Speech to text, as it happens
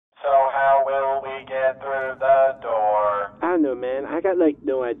get through the door. I don't know, man. I got, like,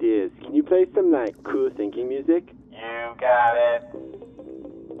 no ideas. Can you play some, like, cool thinking music? You got it.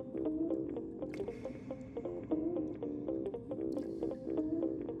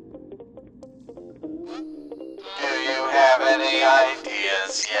 Do you have any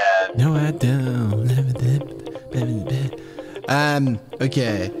ideas yet? No, I don't.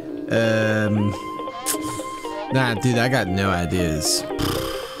 Okay. Nah, dude, I got no ideas.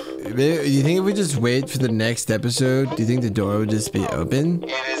 You think if we just wait for the next episode, do you think the door would just be open?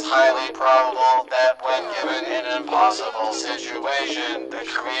 It is highly probable that when given an impossible situation, the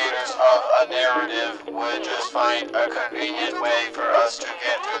creators of a narrative would just find a convenient way for us to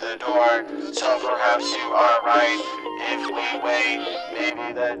get through the door. So perhaps you are right. If we wait,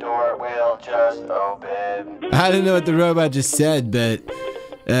 maybe the door will just open. I don't know what the robot just said, but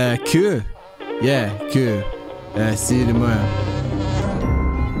cool. Yeah, cool. See you tomorrow.